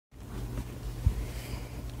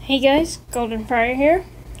Hey guys, Golden Fire here.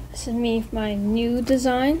 This is me with my new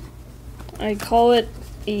design. I call it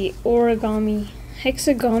the Origami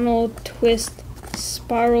Hexagonal Twist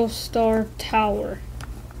Spiral Star Tower.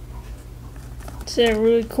 It's a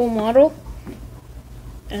really cool model.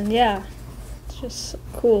 And yeah, it's just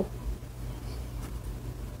cool.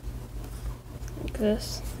 Like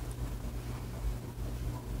this.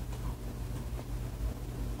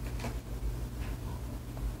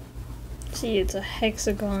 See, it's a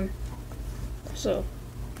hexagon, so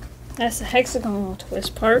that's the hexagonal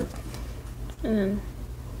twist part, and then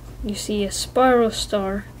you see a spiral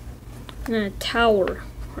star and then a tower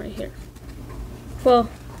right here. Well,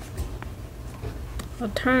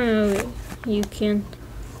 alternatively you can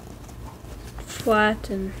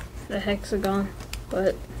flatten the hexagon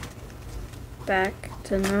but back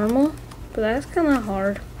to normal, but that's kind of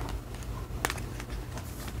hard.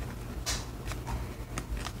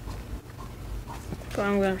 But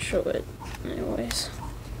I'm gonna show it anyways.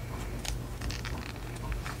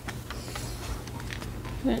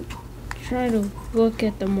 I'm gonna try to look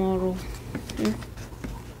at the model here.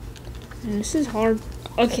 And this is hard.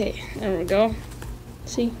 Okay, there we go.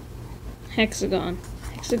 See? Hexagon.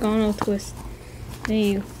 Hexagonal twist. Then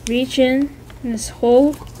you reach in this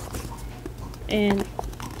hole and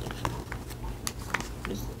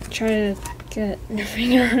just try to get your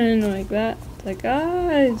finger in like that. It's like,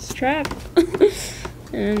 it's trapped.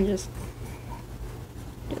 And then just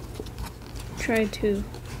try to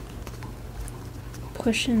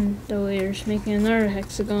push in the layers, making another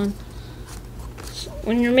hexagon. So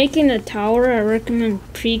when you're making a tower, I recommend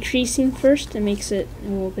pre-creasing first. It makes it a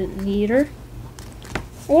little bit neater.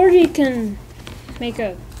 Or you can make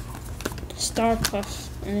a star puff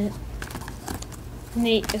in it.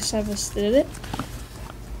 Nate Esevas did it.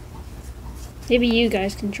 Maybe you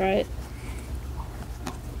guys can try it.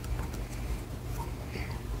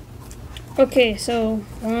 Okay, so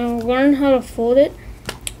when I learn how to fold it,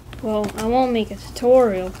 well, I won't make a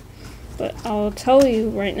tutorial, but I'll tell you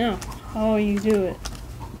right now how you do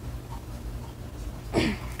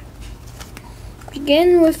it.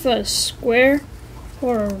 Begin with a square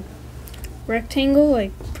or a rectangle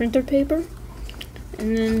like printer paper,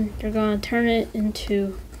 and then you're going to turn it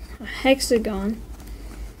into a hexagon.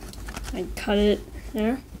 I cut it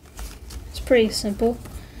there. It's pretty simple.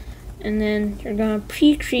 And then you're gonna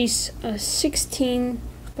pre-crease a 16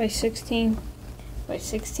 by 16 by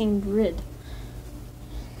 16 grid.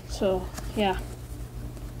 So yeah,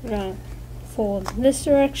 you're gonna fold this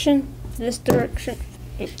direction, this direction,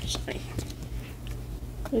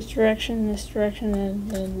 this direction,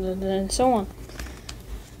 and so on.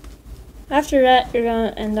 After that, you're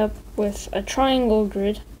gonna end up with a triangle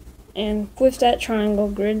grid, and with that triangle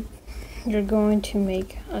grid, you're going to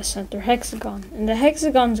make a center hexagon. And the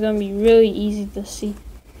hexagon is going to be really easy to see.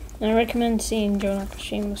 And I recommend seeing Joe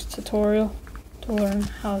Nakashima's tutorial to learn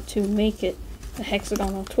how to make it a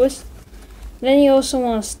hexagonal twist. Then you also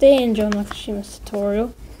want to stay in Joe Nakashima's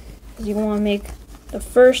tutorial, because you want to make the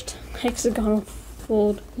first hexagonal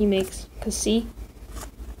fold he makes. Because see,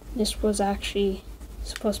 this was actually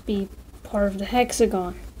supposed to be part of the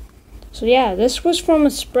hexagon. So yeah, this was from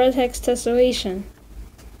a Spread Hex Tessellation.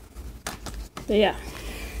 But yeah,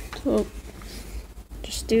 so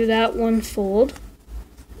just do that one fold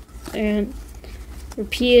and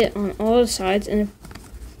repeat it on all the sides, and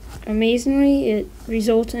amazingly it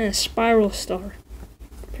results in a spiral star.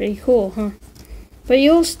 Pretty cool, huh? But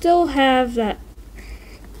you'll still have that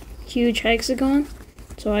huge hexagon.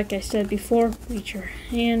 So like I said before, reach your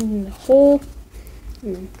hand in the hole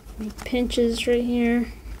and then make pinches right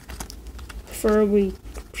here. Preferably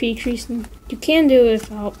pre-creasing. You can do it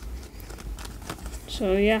without.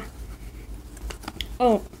 So yeah.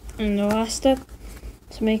 Oh, and the last step,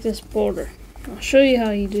 to make this border. I'll show you how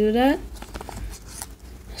you do that,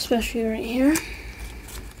 especially right here.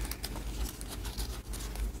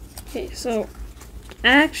 Okay, so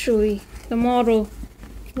actually the model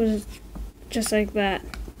was just like that,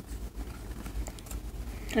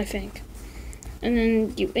 I think. And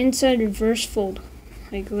then you inside reverse fold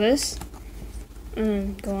like this, and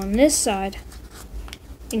then go on this side,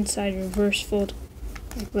 inside reverse fold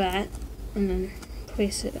like that, and then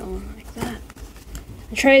place it on like that.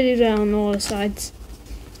 I try to do that on all the sides,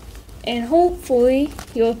 and hopefully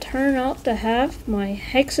you'll turn out to have my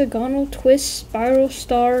hexagonal twist spiral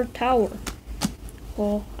star tower.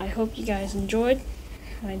 Well, I hope you guys enjoyed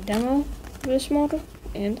my demo of this model,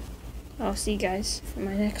 and I'll see you guys in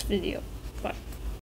my next video.